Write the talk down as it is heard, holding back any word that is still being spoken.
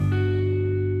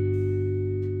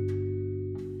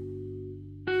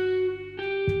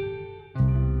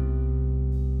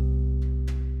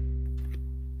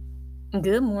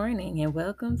Good morning and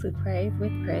welcome to Praise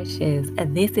with Precious.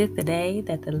 This is the day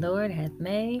that the Lord has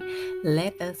made.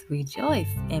 Let us rejoice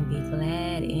and be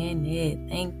glad in it.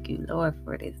 Thank you, Lord,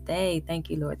 for this day.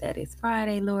 Thank you, Lord, that it's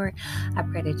Friday, Lord. I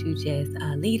pray that you just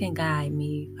lead and guide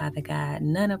me, Father God.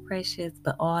 None of precious,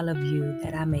 but all of you,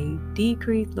 that I may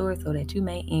decrease, Lord, so that you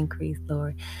may increase,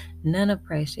 Lord. None of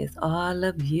precious, all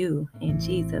of you. In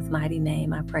Jesus' mighty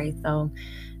name, I pray. So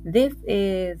this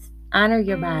is Honor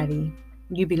Your Body.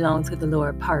 You Belong to the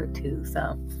Lord, part 2.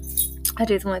 So I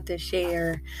just want to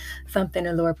share something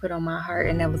the Lord put on my heart,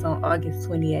 and that was on August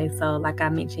 28th. So like I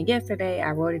mentioned yesterday,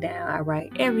 I wrote it down. I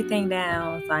write everything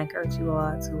down. So I encourage you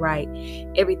all to write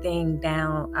everything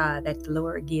down that the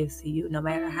Lord gives to you, no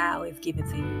matter how it's given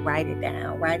to you. Write it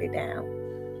down. Write it down.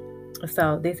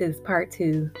 So this is part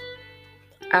 2.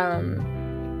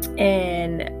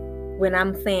 And when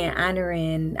I'm saying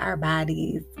honoring our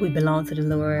bodies, we belong to the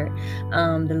Lord.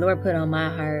 The Lord put on my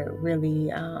heart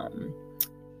really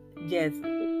just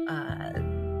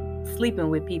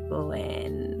sleeping with people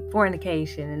and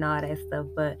fornication and all that stuff.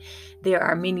 But there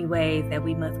are many ways that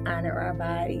we must honor our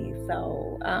bodies.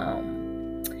 So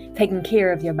taking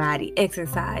care of your body,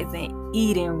 exercising,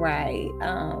 eating right,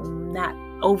 not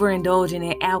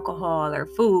overindulging in alcohol or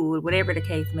food, whatever the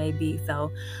case may be.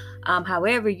 So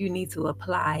however you need to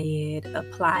apply it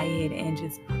and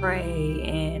just pray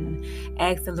and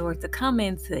ask the Lord to come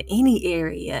into any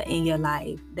area in your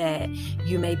life that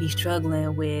you may be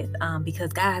struggling with,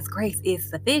 because God's grace is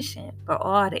sufficient for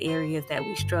all the areas that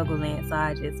we struggle in. So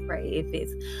I just pray, if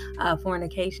it's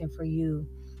fornication for you,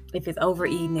 if it's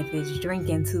overeating, if it's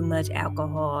drinking too much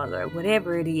alcohol, or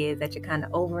whatever it is that you're kind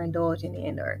of overindulging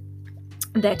in, or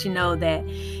that you know that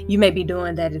you may be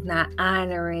doing that is not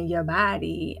honoring your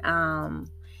body,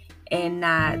 and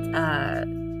not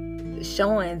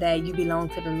showing that you belong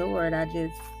to the Lord, I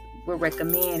just would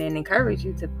recommend and encourage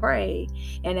you to pray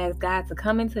and ask God to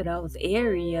come into those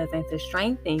areas and to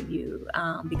strengthen you,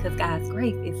 because God's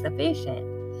grace is sufficient.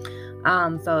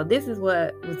 So this is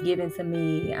what was given to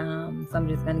me. So I'm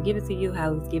just going to give it to you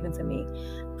how it was given to me.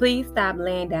 Please stop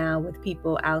laying down with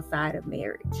people outside of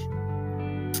marriage.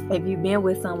 If you've been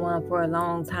with someone for a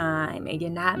long time and you're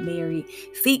not married,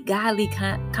 seek godly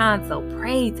counsel.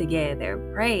 Pray together.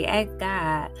 Pray. Ask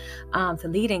God to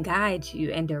lead and guide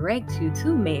you and direct you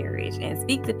to marriage. And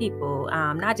speak to people,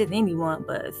 not just anyone,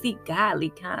 but seek godly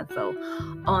counsel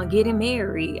on getting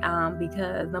married.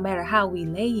 Because no matter how we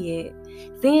lay it,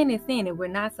 sin is sin, and we're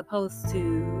not supposed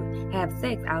to have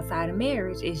sex outside of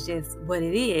marriage. It's just what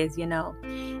it is, you know.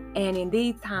 And in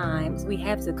these times, we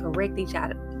have to correct each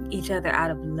other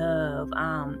out of love.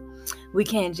 We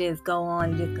can't just go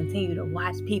on and just continue to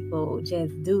watch people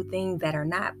just do things that are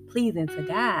not pleasing to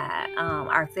God,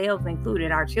 ourselves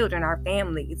included, our children, our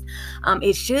families.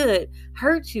 It should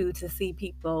hurt you to see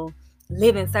people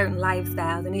living certain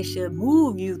lifestyles, and it should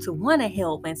move you to want to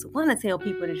help and to want to tell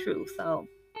people the truth. So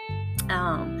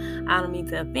I don't mean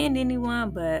to offend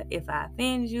anyone, but if I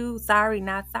offend you, sorry,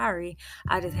 not sorry.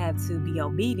 I just have to be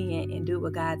obedient and do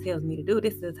what God tells me to do.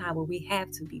 This is a time where we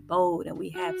have to be bold and we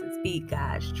have to speak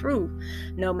God's truth,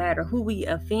 no matter who we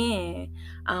offend,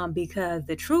 because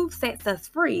the truth sets us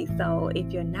free. So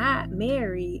if you're not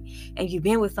married and you've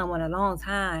been with someone a long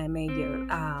time and you're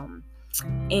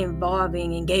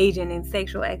engaging in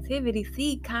sexual activity,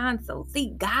 seek counsel,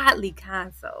 seek godly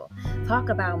counsel. Talk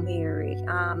about marriage,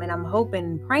 and I'm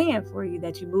hoping, praying for you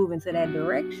that you move into that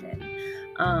direction,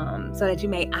 so that you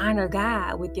may honor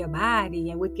God with your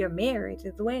body and with your marriage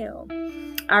as well.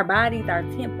 Our bodies are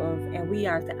temples, and we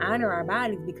are to honor our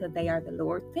bodies because they are the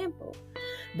Lord's temple.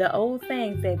 The old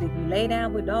saying says, if you lay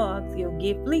down with dogs, you'll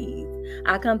get fleas.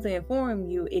 I come to inform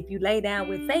you, if you lay down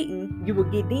with Satan, you will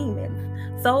get demons.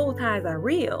 Soul ties are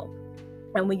real.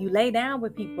 And when you lay down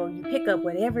with people, you pick up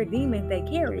whatever demons they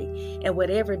carry and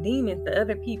whatever demons the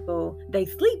other people they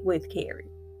sleep with carry.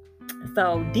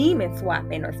 So demon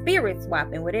swapping or spirit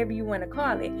swapping, whatever you want to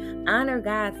call it, honor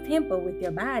God's temple with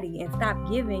your body and stop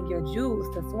giving your jewels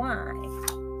to swine.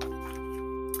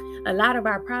 A lot of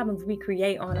our problems we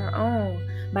create on our own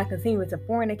by continuing to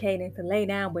fornicate and to lay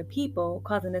down with people,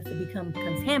 causing us to become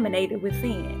contaminated with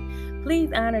sin.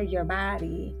 Please honor your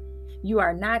body. You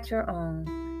are not your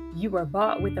own. You were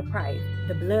bought with a price,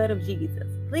 the blood of Jesus.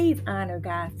 Please honor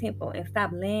God's temple and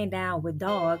stop laying down with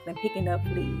dogs and picking up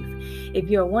fleas. If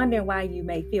you're wondering why you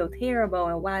may feel terrible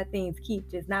and why things keep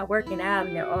just not working out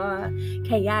and they're all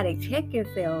chaotic, check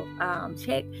yourself.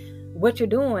 Check what you're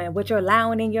doing, what you're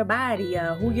allowing in your body,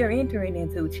 who you're entering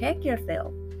into. Check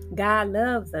yourself. God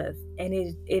loves us, and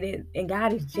and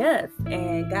God is just,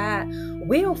 and God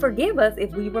will forgive us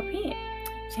if we repent.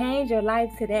 Change your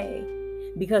life today.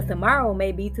 because tomorrow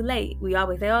may be too late. We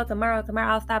always say, oh, tomorrow,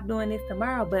 I'll stop doing this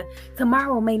tomorrow, but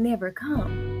tomorrow may never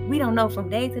come. We don't know from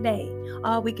day to day.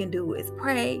 All we can do is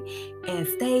pray and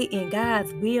stay in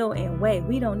God's will and way.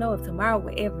 We don't know if tomorrow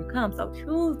will ever come. So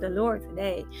choose the Lord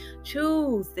today.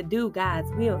 Choose to do God's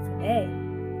will today.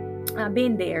 I've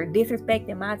been there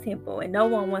disrespecting my temple and no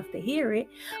one wants to hear it,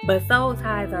 but soul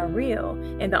ties are real,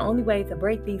 and the only way to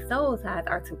break these soul ties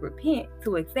are to repent,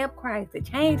 to accept Christ, to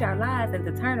change our lives, and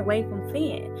to turn away from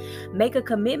sin. Make a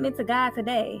commitment to God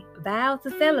today. Vow to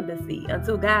celibacy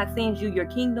until God sends you your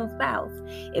kingdom spouse.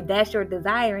 If that's your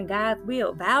desire in God's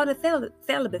will, vow to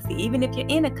celibacy. Even if you're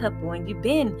in a couple and you've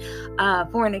been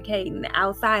fornicating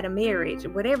outside of marriage,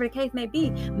 whatever the case may be,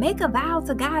 make a vow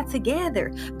to God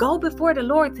together. Go before the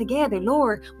Lord together.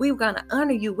 Lord, we're going to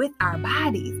honor you with our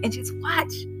bodies, and just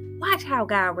watch how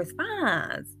God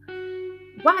responds.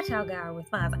 Watch how God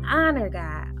responds. Honor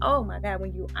God. Oh my God,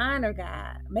 when you honor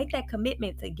God, make that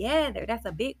commitment together. That's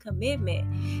a big commitment.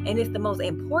 And it's the most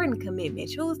important commitment.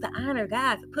 Choose to honor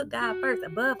God, to put God first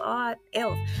above all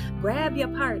else. Grab your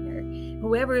partner,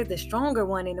 whoever is the stronger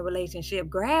one in the relationship.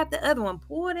 Grab the other one,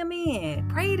 pull them in,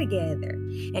 pray together,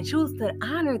 and choose to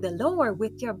honor the Lord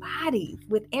with your bodies,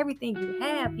 with everything you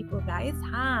have. People of God, it's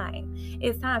time.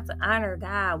 It's time to honor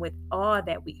God with all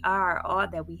that we are, all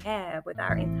that we have, with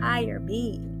our entire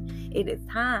being. It is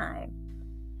time.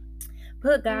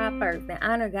 Put God first and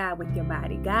honor God with your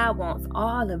body. God wants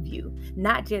all of you,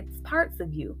 not just parts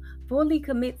of you. Fully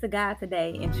commit to God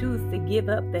today and choose to give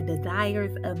up the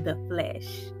desires of the flesh.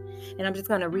 And I'm just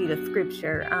going to read a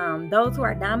scripture. Those who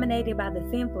are dominated by the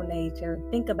sinful nature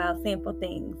think about sinful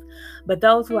things. But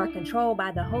those who are controlled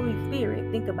by the Holy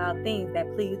Spirit think about things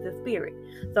that please the Spirit.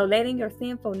 So letting your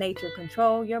sinful nature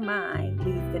control your mind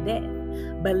leads to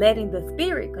death. But letting the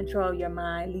Spirit control your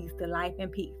mind leads to life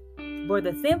and peace. For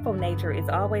the sinful nature is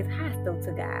always hostile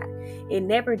to God. It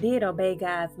never did obey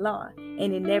God's law,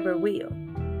 and it never will.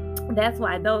 That's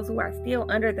why those who are still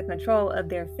under the control of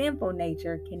their sinful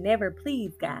nature can never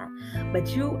please God.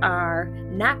 But you are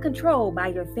not controlled by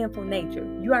your sinful nature.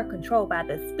 You are controlled by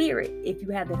the Spirit if you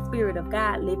have the Spirit of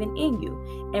God living in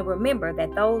you. And remember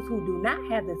that those who do not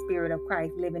have the Spirit of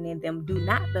Christ living in them do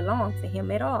not belong to Him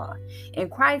at all.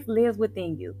 And Christ lives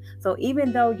within you. So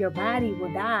even though your body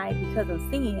will die because of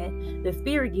sin, the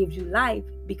Spirit gives you life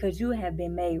because you have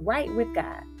been made right with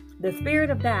God. The Spirit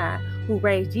of God, who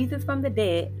raised Jesus from the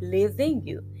dead, lives in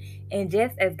you. And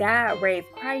just as God raised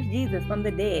Christ Jesus from the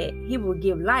dead, He will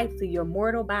give life to your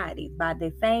mortal bodies by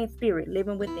the same Spirit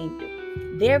living within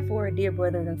you. Therefore, dear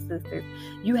brothers and sisters,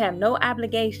 you have no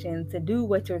obligation to do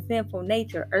what your sinful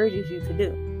nature urges you to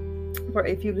do. For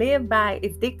if you live by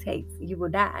its dictates, you will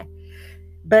die.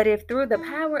 But if through the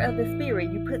power of the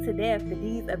Spirit you put to death the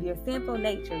deeds of your sinful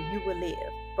nature, you will live.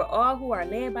 For all who are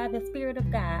led by the Spirit of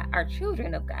God are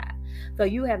children of God. So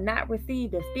you have not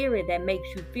received a spirit that makes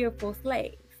you fearful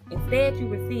slaves. Instead, you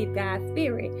received God's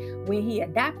Spirit when He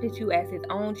adopted you as His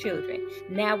own children.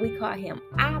 Now we call Him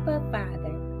Abba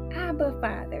Father. Abba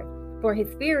Father. For His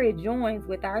Spirit joins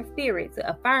with our spirit to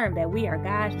affirm that we are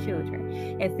God's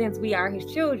children. And since we are His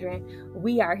children,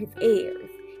 we are His heirs.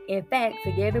 In fact,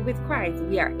 together with Christ,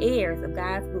 we are heirs of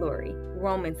God's glory.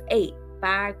 Romans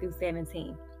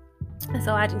 8:5-17. And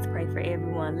so I just pray for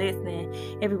everyone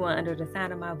listening, everyone under the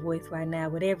sound of my voice right now,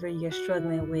 whatever you're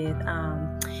struggling with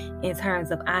in terms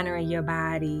of honoring your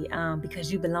body,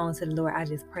 because you belong to the Lord. I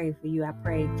just pray for you. I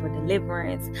pray for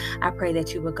deliverance. I pray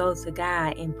that you will go to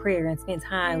God in prayer and spend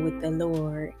time with the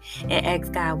Lord and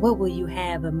ask God, what will you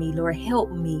have of me? Lord, help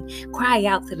me. Cry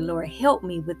out to the Lord. Help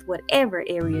me with whatever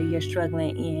area you're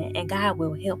struggling in, and God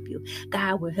will help you.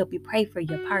 God will help you. Pray for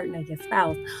your partner, your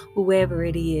spouse, whoever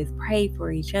it is. Pray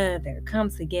for each other.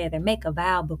 Come together. Make a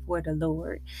vow before the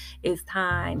Lord. It's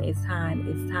time. It's time.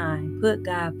 It's time. Put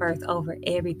God first over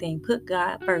everything. Put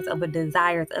God first over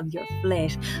desires of your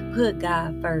flesh. Put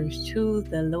God first. Choose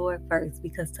the Lord first,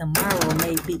 because tomorrow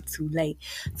may be too late.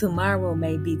 Tomorrow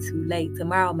may be too late.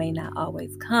 Tomorrow may not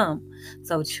always come.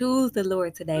 So choose the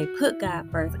Lord today. Put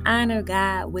God first. Honor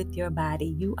God with your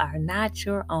body. You are not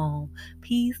your own.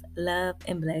 Peace, love,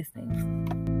 and blessings.